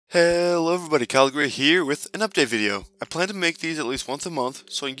Hello everybody, KyleTheGreat here with an update video. I plan to make these at least once a month,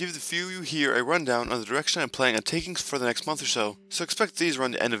 so I can give the few of you here a rundown on the direction I'm planning on taking for the next month or so. So expect these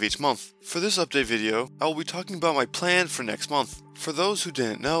around the end of each month. For this update video, I will be talking about my plan for next month. For those who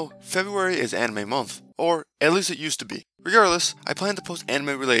didn't know, February is anime month, or at least it used to be. Regardless, I plan to post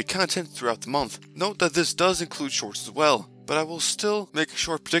anime related content throughout the month. Note that this does include shorts as well, but I will still make a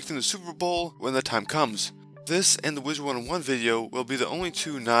short predicting the Super Bowl when the time comes. This and the Wizard 101 video will be the only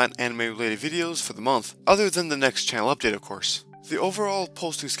two non-anime related videos for the month, other than the next channel update of course. The overall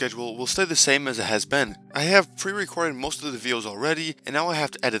posting schedule will stay the same as it has been. I have pre-recorded most of the videos already, and now I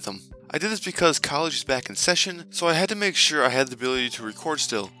have to edit them. I did this because college is back in session, so I had to make sure I had the ability to record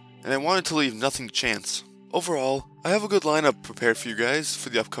still, and I wanted to leave nothing to chance. Overall, I have a good lineup prepared for you guys for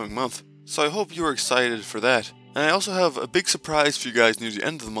the upcoming month, so I hope you are excited for that. And I also have a big surprise for you guys near the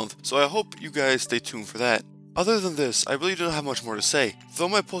end of the month, so I hope you guys stay tuned for that. Other than this, I really don't have much more to say. Though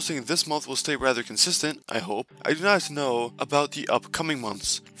my posting this month will stay rather consistent, I hope, I do not know about the upcoming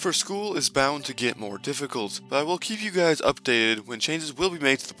months, for school is bound to get more difficult, but I will keep you guys updated when changes will be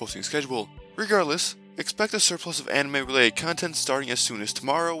made to the posting schedule. Regardless, expect a surplus of anime related content starting as soon as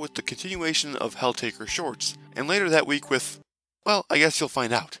tomorrow with the continuation of Helltaker shorts, and later that week with, well, I guess you'll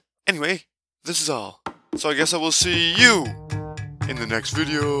find out. Anyway, this is all. So I guess I will see you in the next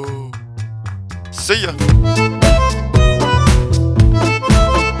video. See ya!